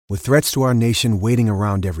With threats to our nation waiting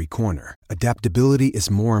around every corner, adaptability is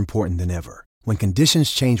more important than ever. When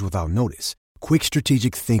conditions change without notice, quick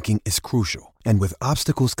strategic thinking is crucial. And with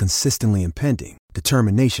obstacles consistently impending,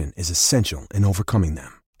 determination is essential in overcoming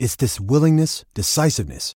them. It's this willingness,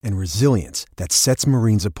 decisiveness, and resilience that sets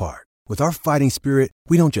Marines apart. With our fighting spirit,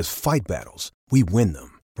 we don't just fight battles, we win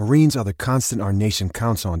them. Marines are the constant our nation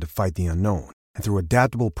counts on to fight the unknown. And through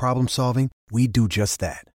adaptable problem solving, we do just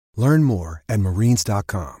that. Learn more at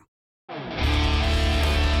marines.com.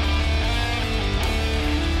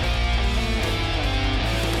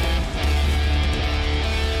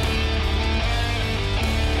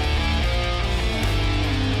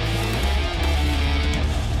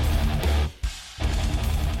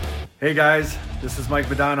 Hey guys, this is Mike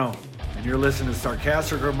Modano, and you're listening to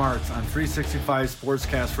Sarcastic Remarks on 365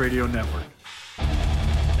 Sportscast Radio Network.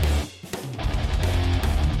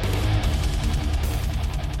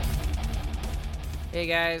 Hey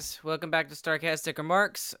guys, welcome back to Sarcastic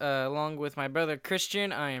Remarks. Along with my brother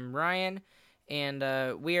Christian, I am Ryan,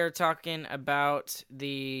 and we are talking about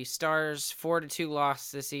the Stars' 4-2 loss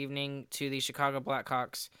this evening to the Chicago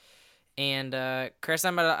Blackhawks. And Chris,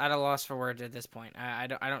 I'm at a loss for words at this point. I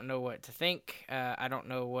don't know what to think. I don't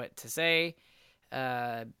know what to say.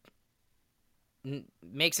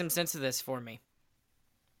 Make some sense of this for me.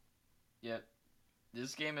 Yep,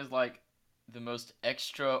 this game is like the most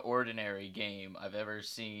extraordinary game I've ever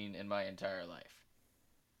seen in my entire life.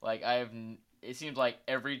 Like it seems like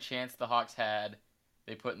every chance the Hawks had,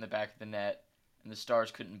 they put in the back of the net, and the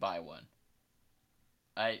Stars couldn't buy one.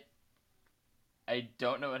 I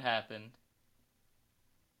don't know what happened.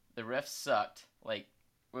 The refs sucked. Like,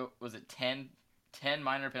 what was it, 10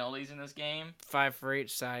 minor penalties in this game? 5 for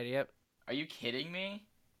each side, yep. Are you kidding me?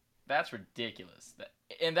 That's ridiculous.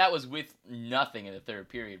 And that was with nothing in the third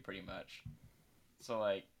period, pretty much. So,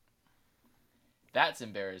 like, that's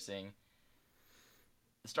embarrassing.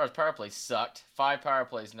 The Stars' power play sucked. 5 power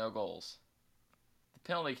plays, no goals. The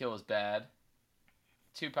penalty kill was bad.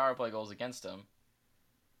 2 power play goals against them.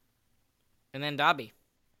 And then Dobby.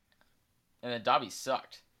 And then Dobby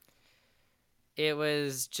sucked. It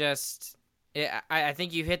was just... I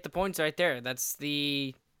think you hit the points right there. That's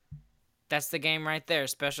the game right there.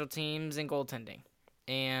 Special teams and goaltending.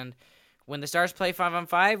 And when the Stars play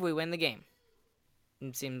 5-on-5, we win the game.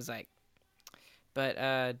 It seems like.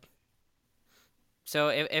 But, so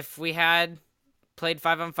if we had played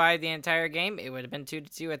 5-on-5 the entire game, it would have been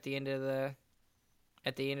 2-2 at the end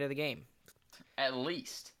of the game. At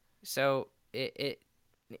least. So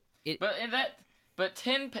But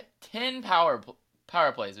 10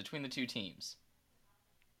 power plays between the two teams.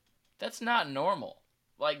 That's not normal.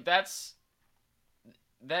 Like that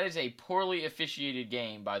is a poorly officiated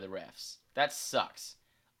game by the refs. That sucks.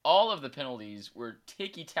 All of the penalties were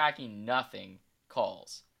ticky-tacky nothing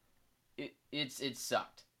calls. It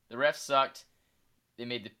sucked. The refs sucked. They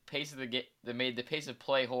made the pace of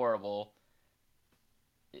play horrible.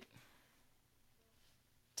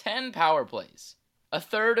 10 power plays. A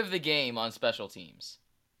third of the game on special teams.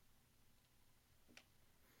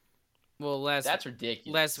 Well, that's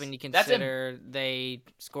ridiculous. Less when you consider they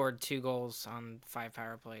scored 2 goals on 5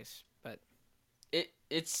 power plays. But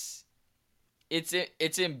it's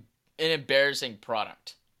an embarrassing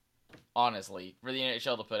product, honestly, for the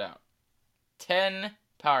NHL to put out. 10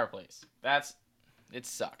 power plays. It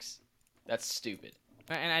sucks. That's stupid.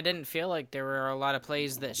 And I didn't feel like there were a lot of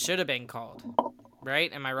plays that should have been called.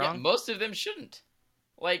 Right? Am I wrong? Yeah, most of them shouldn't.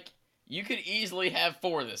 Like, you could easily have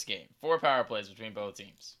 4 this game. 4 power plays between both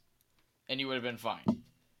teams. And you would have been fine.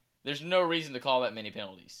 There's no reason to call that many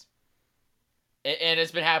penalties. And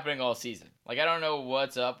it's been happening all season. Like, I don't know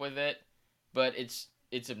what's up with it, but it's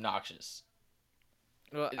obnoxious.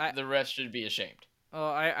 Well, the refs should be ashamed.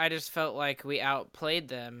 Well, I just felt like we outplayed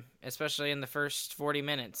them, especially in the first 40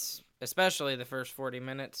 minutes. Especially the first 40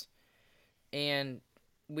 minutes. And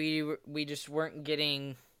we just weren't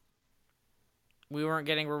getting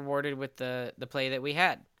rewarded with the play that we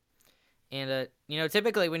had. And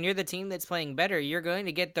typically when you're the team that's playing better, you're going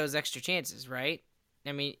to get those extra chances, right?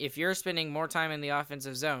 I mean, if you're spending more time in the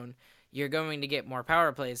offensive zone, you're going to get more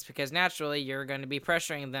power plays because naturally you're going to be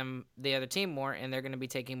pressuring the other team more, and they're going to be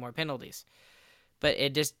taking more penalties. But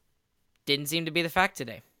it just didn't seem to be the fact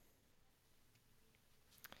today.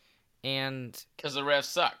 And because the refs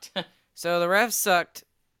sucked. So the refs sucked,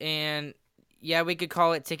 and yeah, we could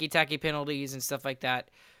call it ticky-tacky penalties and stuff like that.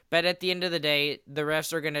 But at the end of the day, the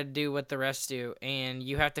refs are going to do what the refs do, and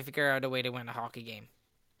you have to figure out a way to win a hockey game.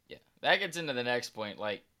 Yeah, that gets into the next point.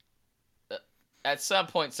 Like, at some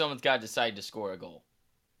point, someone's got to decide to score a goal.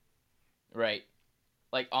 Right?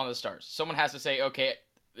 Like, on the Stars. Someone has to say, okay,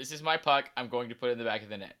 this is my puck. I'm going to put it in the back of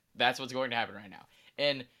the net. That's what's going to happen right now.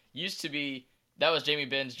 And used to be, that was Jamie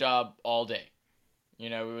Benn's job all day. We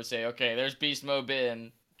would say, okay, there's Beast Mode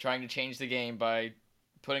Ben trying to change the game by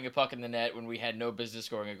putting a puck in the net when we had no business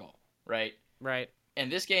scoring a goal, right? Right.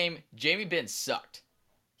 And this game, Jamie Benn sucked.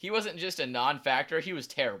 He wasn't just a non-factor, he was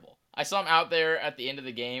terrible. I saw him out there at the end of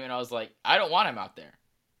the game, and I was like, I don't want him out there.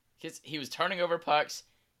 He was turning over pucks,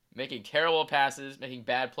 making terrible passes, making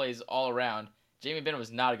bad plays all around. Jamie Benn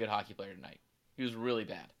was not a good hockey player tonight. He was really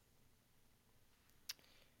bad.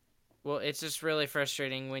 Well, it's just really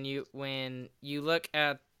frustrating when you look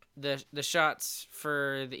at the shots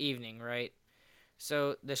for the evening, right?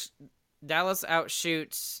 So Dallas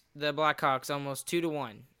outshoots the Blackhawks almost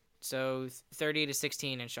 2-1, so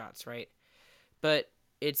 30-16 in shots, right? But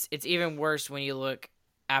it's even worse when you look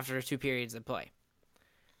after 2 periods of play.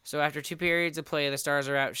 So after 2 periods of play, the Stars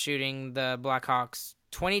are out shooting the Blackhawks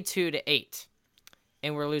 22-8,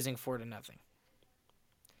 and we're losing 4-0.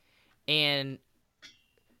 And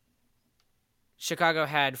Chicago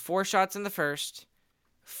had 4 shots in the first,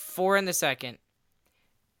 4 in the second,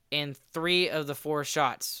 and 3 of the 4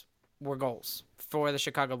 shots were goals for the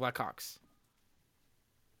Chicago Blackhawks.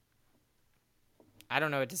 I don't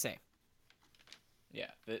know what to say. Yeah,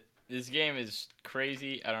 this game is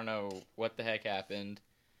crazy. I don't know what the heck happened.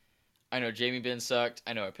 I know Jamie Benn sucked.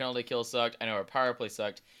 I know our penalty kill sucked. I know our power play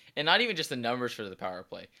sucked. And not even just the numbers for the power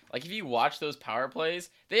play. Like, if you watch those power plays,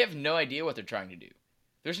 they have no idea what they're trying to do.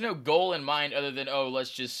 There's no goal in mind other than,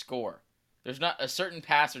 let's just score. There's not a certain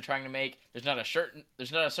pass they're trying to make. There's not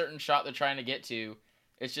a certain shot they're trying to get to.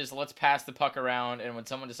 It's just, let's pass the puck around, and when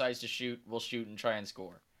someone decides to shoot, we'll shoot and try and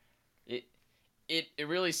score. It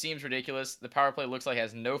really seems ridiculous. The power play looks like it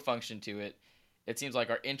has no function to it. It seems like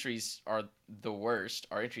our entries are the worst.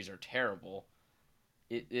 Our entries are terrible.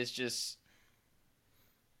 It's just...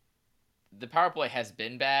 The power play has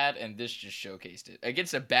been bad, and this just showcased it.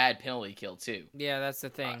 Against a bad penalty kill, too. Yeah, that's the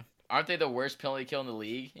thing. Aren't they the worst penalty kill in the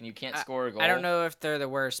league, and you can't score a goal? I don't know if they're the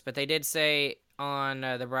worst, but they did say on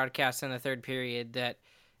the broadcast in the third period that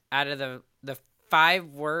out of the 5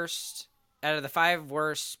 worst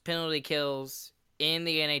penalty kills in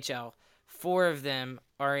the NHL, 4 of them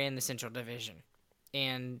are in the Central Division,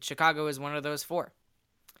 and Chicago is one of those 4.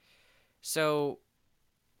 So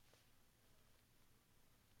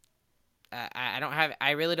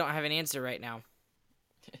I really don't have an answer right now.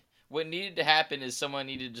 What needed to happen is someone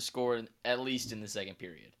needed to score at least in the second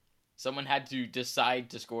period. Someone had to decide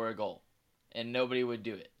to score a goal, and nobody would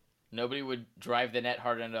do it. Nobody would drive the net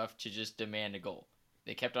hard enough to just demand a goal.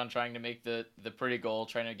 They kept on trying to make the pretty goal,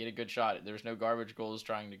 trying to get a good shot. There was no garbage goals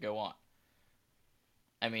trying to go on.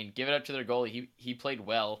 I mean, give it up to their goalie. He played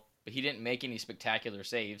well, but he didn't make any spectacular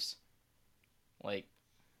saves. Well,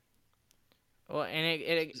 and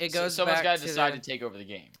it goes someone's back got to to decide to take over the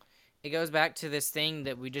game. It goes back to this thing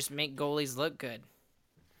that we just make goalies look good.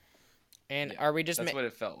 And are we just that's what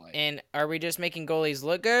it felt like. And are we just making goalies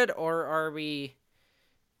look good, or are we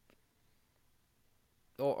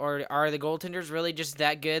or are the goaltenders really just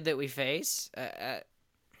that good that we face? I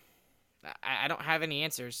don't have any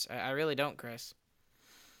answers. I really don't, Chris.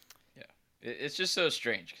 Yeah. It's just so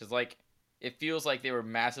strange cuz it feels like they were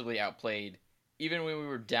massively outplayed even when we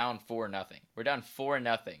were down 4-0. We're down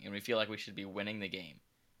 4-0 and we feel like we should be winning the game.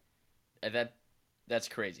 That's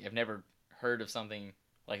crazy. I've never heard of something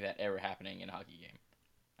like that ever happening in a hockey game.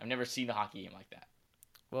 I've never seen a hockey game like that.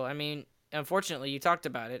 Well, I mean, unfortunately, you talked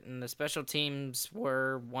about it, and the special teams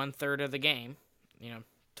were 1/3 of the game.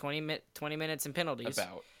 20 minutes and penalties.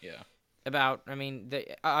 I mean,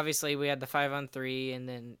 obviously we had the 5-on-3, and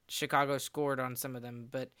then Chicago scored on some of them.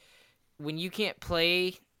 But when you can't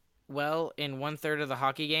play well in 1/3 of the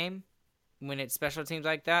hockey game, when it's special teams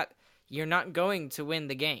like that, you're not going to win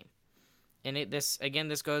the game. And this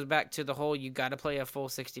goes back to the whole you got to play a full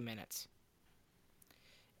 60 minutes.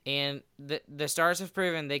 And the Stars have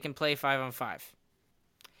proven they can play 5-on-5.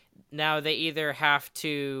 Now they either have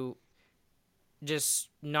to just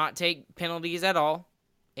not take penalties at all,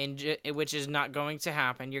 which is not going to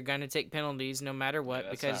happen. You're going to take penalties no matter what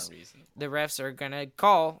because the refs are going to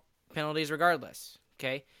call penalties regardless.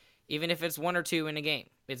 Okay, even if it's 1 or 2 in a game,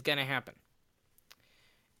 it's going to happen.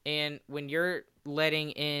 And when you're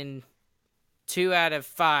letting in 2 out of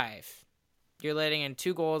 5, you're letting in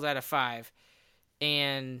 2 goals out of 5,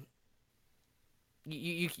 and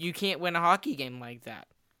you can't win a hockey game like that.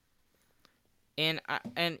 And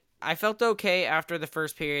I felt okay after the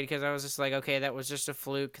first period because I was just like, okay, that was just a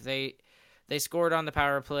fluke. They scored on the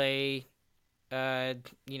power play.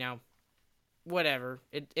 Whatever.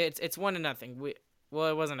 It's 1-0. It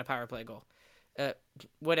wasn't a power play goal.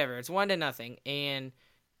 Whatever. It's 1-0, and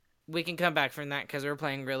we can come back from that because we're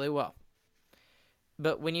playing really well.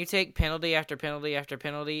 But when you take penalty after penalty after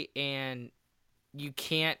penalty and you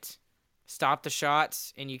can't stop the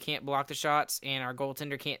shots and you can't block the shots and our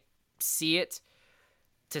goaltender can't see it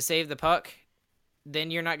to save the puck, then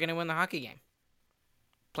you're not going to win the hockey game.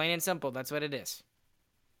 Plain and simple, that's what it is.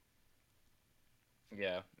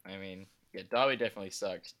 Yeah, I mean, Dobby definitely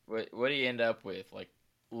sucks. What did he end up with? Like,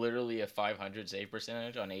 literally a 500 save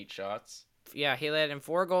percentage on 8 shots? Yeah, he led in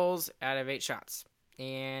 4 goals out of 8 shots.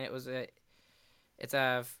 And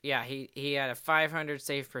he had a 500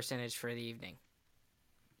 save percentage for the evening.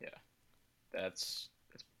 Yeah, that's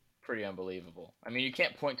pretty unbelievable. I mean, you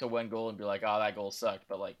can't point to one goal and be like, oh, that goal sucked,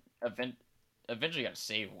 but, like, eventually you got to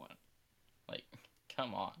save one. Like,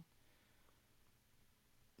 come on.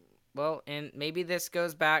 Well, and maybe this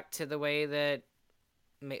goes back to the way that,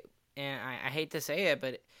 and I hate to say it,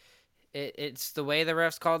 but it's the way the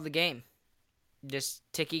refs called the game. Just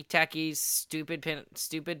ticky-tacky,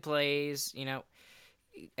 stupid plays, you know.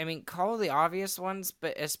 I mean, call the obvious ones,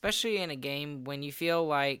 but especially in a game when you feel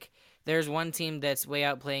like there's one team that's way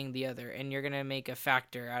outplaying the other, and you're going to make a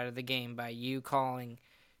factor out of the game by you calling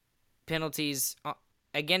penalties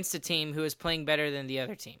against a team who is playing better than the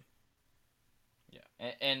other team.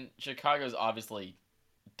 Yeah, and Chicago's obviously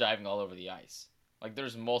diving all over the ice. Like,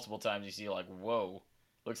 there's multiple times you see, like, whoa,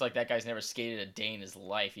 looks like that guy's never skated a day in his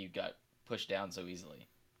life. He got pushed down so easily.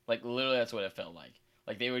 Like, literally, that's what it felt like.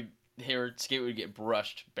 Like, their skate would get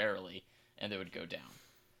brushed barely, and they would go down.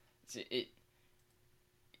 It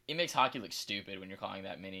makes hockey look stupid when you're calling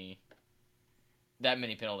that many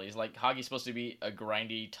penalties. Like, hockey's supposed to be a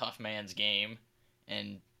grindy, tough man's game,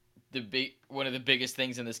 and one of the biggest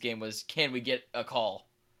things in this game was, can we get a call?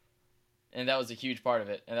 And that was a huge part of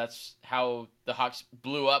it. And that's how the Hawks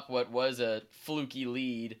blew up what was a fluky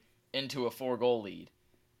lead into a 4-goal lead.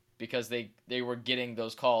 Because they were getting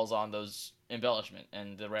those calls on those embellishment,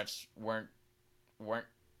 and the refs weren't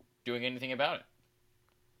doing anything about it.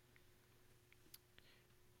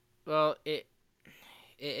 Well, it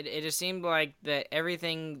just seemed like that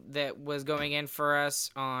everything that was going in for us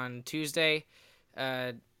on Tuesday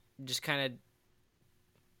just kind of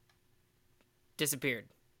disappeared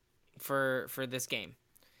for this game.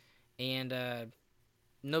 And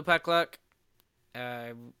no puck luck.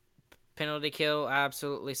 Penalty kill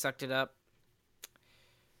absolutely sucked it up.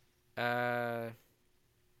 I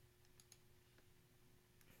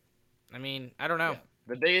mean, I don't know.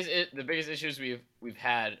 Yeah. The biggest issues we've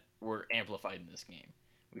had were amplified in this game.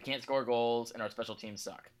 We can't score goals, and our special teams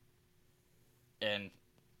suck. And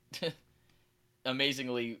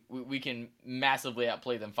amazingly, we can massively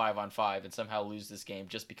outplay them 5-on-5 and somehow lose this game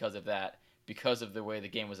just because of that, because of the way the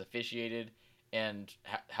game was officiated and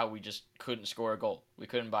how we just couldn't score a goal. We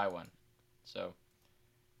couldn't buy one. So,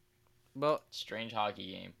 well, strange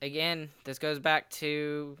hockey game. Again, this goes back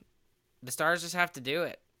to the Stars just have to do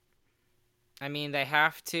it. I mean, they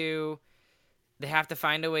have to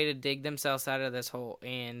find a way to dig themselves out of this hole,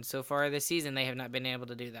 and so far this season they have not been able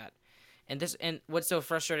to do that. And what's so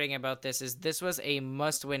frustrating about this is this was a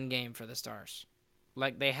must-win game for the Stars.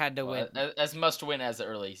 Like, they had to win. As must-win as the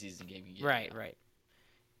early season game you get. Right.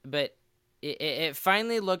 But it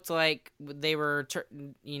finally looked like they were,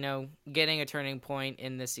 getting a turning point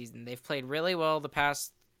in this season. They've played really well the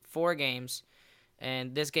past 4 games,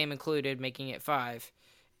 and this game included, making it 5.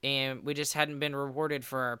 And we just hadn't been rewarded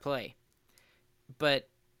for our play. But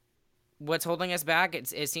what's holding us back?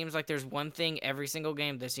 It seems like there's one thing every single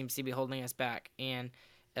game that seems to be holding us back. And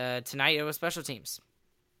tonight it was special teams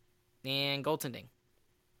and goaltending.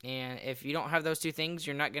 And if you don't have those 2 things,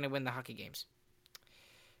 you're not going to win the hockey games.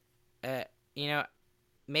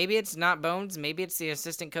 Maybe it's not Bones. Maybe it's the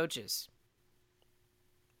assistant coaches.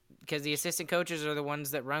 Because the assistant coaches are the ones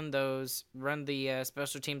that run the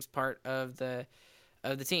special teams part of the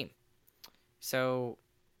team. So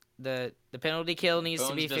the penalty kill needs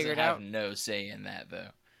to be figured out. Bones doesn't have no say in that, though.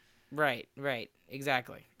 Right,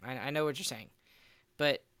 exactly. I know what you're saying,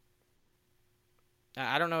 but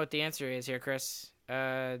I don't know what the answer is here, Chris.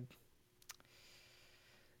 Let's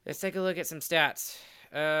take a look at some stats.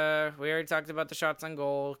 We already talked about the shots on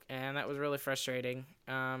goal, and that was really frustrating.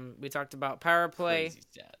 We talked about power play. Crazy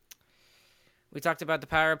stat. We talked about the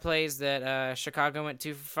power plays that Chicago went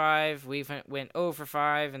 2 for 5. We went 0 for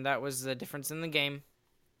 5, and that was the difference in the game.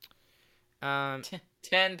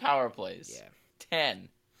 10 power plays. Yeah. 10.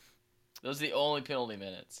 Those are the only penalty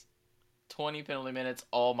minutes. 20 penalty minutes,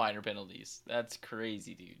 all minor penalties. That's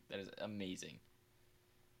crazy, dude. That is amazing.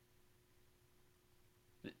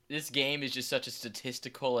 This game is just such a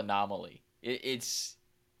statistical anomaly. It's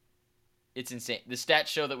insane. The stats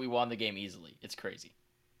show that we won the game easily. It's crazy.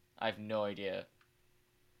 I have no idea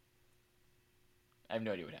I have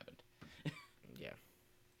no idea what happened. Yeah.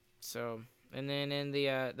 So, and then in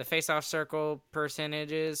the face-off circle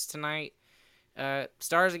percentages tonight,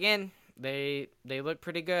 Stars again. They look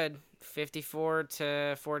pretty good.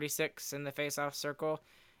 54-46 in the face-off circle,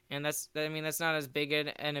 and that's not as big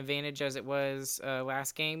an advantage as it was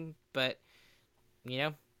last game, but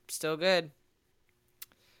still good.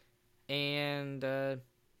 And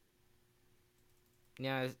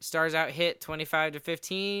Stars out hit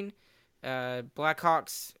 25-15.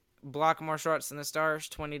 Blackhawks block more shots than the Stars,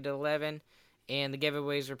 20-11, and the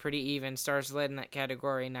giveaways were pretty even. Stars led in that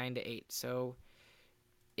category 9-8. So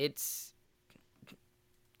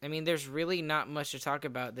there's really not much to talk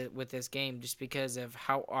about with this game just because of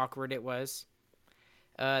how awkward it was.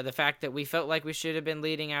 The fact that we felt like we should have been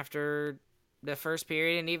leading after the first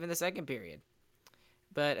period and even the second period.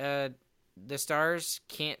 But the Stars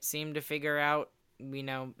can't seem to figure out,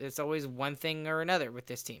 it's always one thing or another with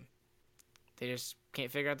this team. They just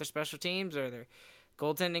can't figure out their special teams, or their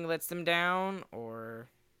goaltending lets them down, or,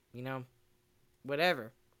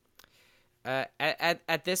 whatever.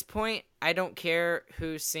 At this point, I don't care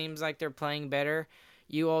who seems like they're playing better.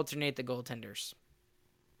 You alternate the goaltenders.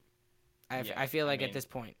 I feel like at this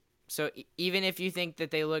point. So even if you think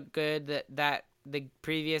that they look good, that the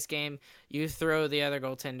previous game, you throw the other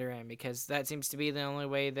goaltender in, because that seems to be the only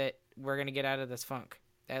way that we're going to get out of this funk,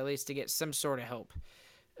 at least to get some sort of help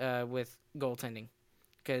with goaltending.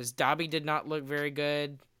 Because Dobby did not look very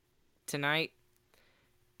good tonight.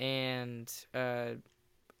 And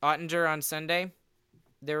Ottinger on Sunday,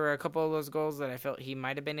 there were a couple of those goals that I felt he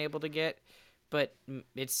might have been able to get, but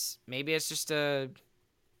maybe it's just a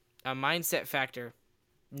mindset factor.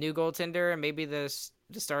 New goaltender, and maybe the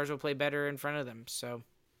Stars will play better in front of them. So,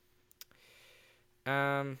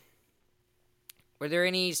 were there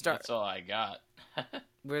any That's all I got.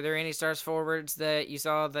 Were there any Stars forwards that you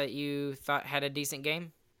saw that you thought had a decent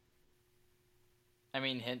game?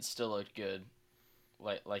 Hintz still looked good,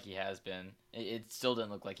 like he has been. It still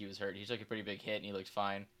didn't look like he was hurt. He took a pretty big hit and he looked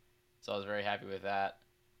fine, so I was very happy with that.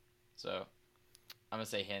 So, I'm gonna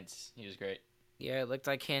say Hintz. He was great. Yeah, it looked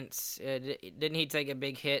like Hintz. Didn't he take a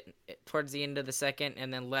big hit towards the end of the second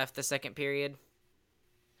and then left the second period?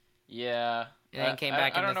 Yeah. And then came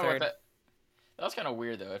back in the third. That was kind of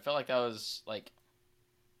weird, though. It felt like that was,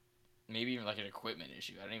 maybe even, an equipment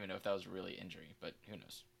issue. I don't even know if that was really injury, but who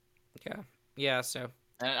knows. Yeah, so.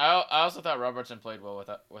 And I also thought Robertson played well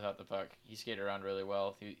without the puck. He skated around really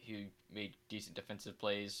well. He made decent defensive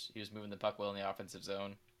plays. He was moving the puck well in the offensive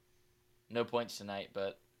zone. No points tonight,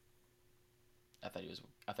 but I thought he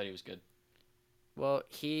was good. Well,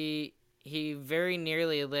 he very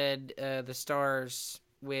nearly led the Stars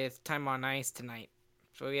with time on ice tonight.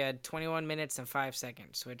 So he had 21 minutes and 5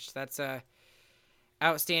 seconds, which that's a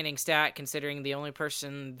outstanding stat considering the only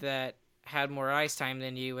person that had more ice time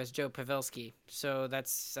than you was Joe Pavelski. So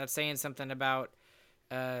that's saying something about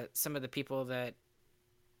some of the people that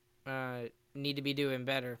need to be doing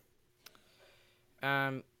better.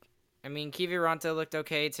 Kiviranta looked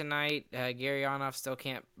okay tonight. Gary Onoff still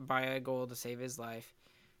can't buy a goal to save his life.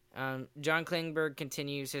 John Klingberg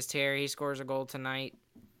continues his tear. He scores a goal tonight.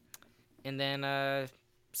 And then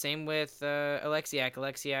same with Alexiak.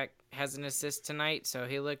 Alexiak has an assist tonight, so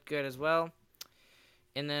he looked good as well.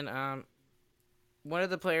 And then one of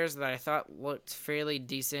the players that I thought looked fairly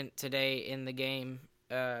decent today in the game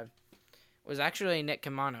was actually Nick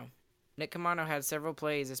Camano. Nick Camano had several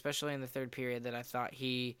plays, especially in the third period, that I thought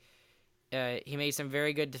he made some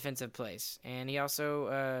very good defensive plays. And he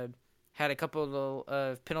also had a couple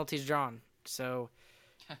of penalties drawn. So,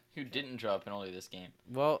 who didn't draw a penalty this game?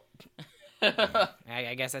 Well,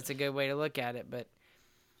 I guess that's a good way to look at it. But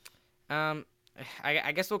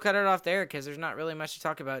I guess we'll cut it off there because there's not really much to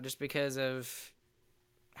talk about just because of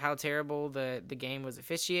how terrible the game was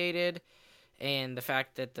officiated and the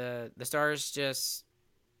fact that the Stars just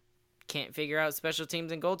can't figure out special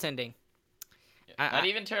teams and goaltending. Not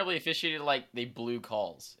even terribly officiated, they blew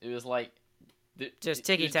calls. It was just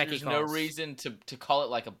ticky-tacky calls. There's no reason to call it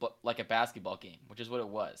like a basketball game, which is what it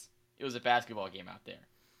was. It was a basketball game out there.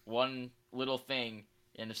 One little thing,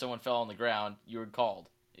 and if someone fell on the ground, you were called.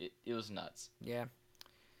 It was nuts. Yeah.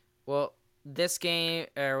 Well, this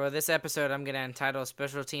episode I'm going to entitle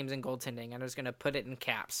Special Teams and Goaltending. I'm just going to put it in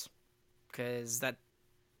caps because that's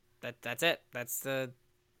it. That's the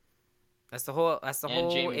whole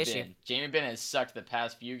issue. Jamie Benn has sucked the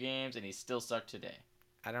past few games, and he still sucked today.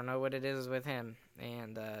 I don't know what it is with him.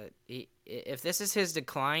 And if this is his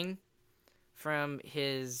decline from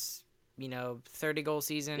his 30-goal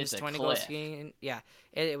seasons, 20-goal season,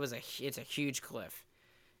 it's a huge cliff.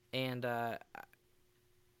 And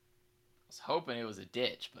was hoping it was a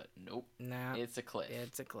ditch, but nope. No. It's a cliff.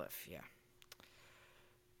 It's a cliff, yeah.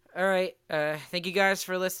 All right. Thank you guys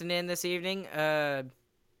for listening in this evening.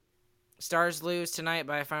 Stars lose tonight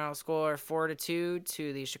by a final score 4-2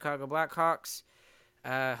 to the Chicago Blackhawks.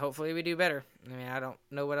 Hopefully we do better. I mean, I don't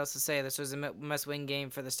know what else to say. This was a must-win game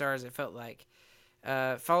for the Stars, it felt like.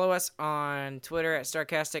 Follow us on Twitter at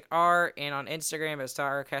StarcasticR and on Instagram at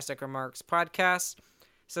Starcastic Remarks Podcast.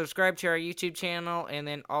 Subscribe to our YouTube channel, and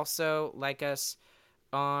then also like us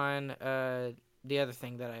on the other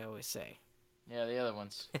thing that I always say. Yeah, the other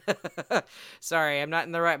ones. Sorry, I'm not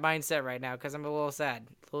in the right mindset right now because I'm a little sad,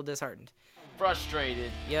 a little disheartened. Frustrated.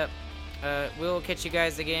 Yep. We'll catch you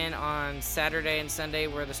guys again on Saturday and Sunday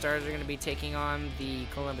where the Stars are going to be taking on the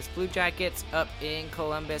Columbus Blue Jackets up in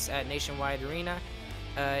Columbus at Nationwide Arena.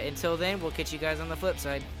 Until then, we'll catch you guys on the flip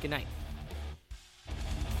side. Good night.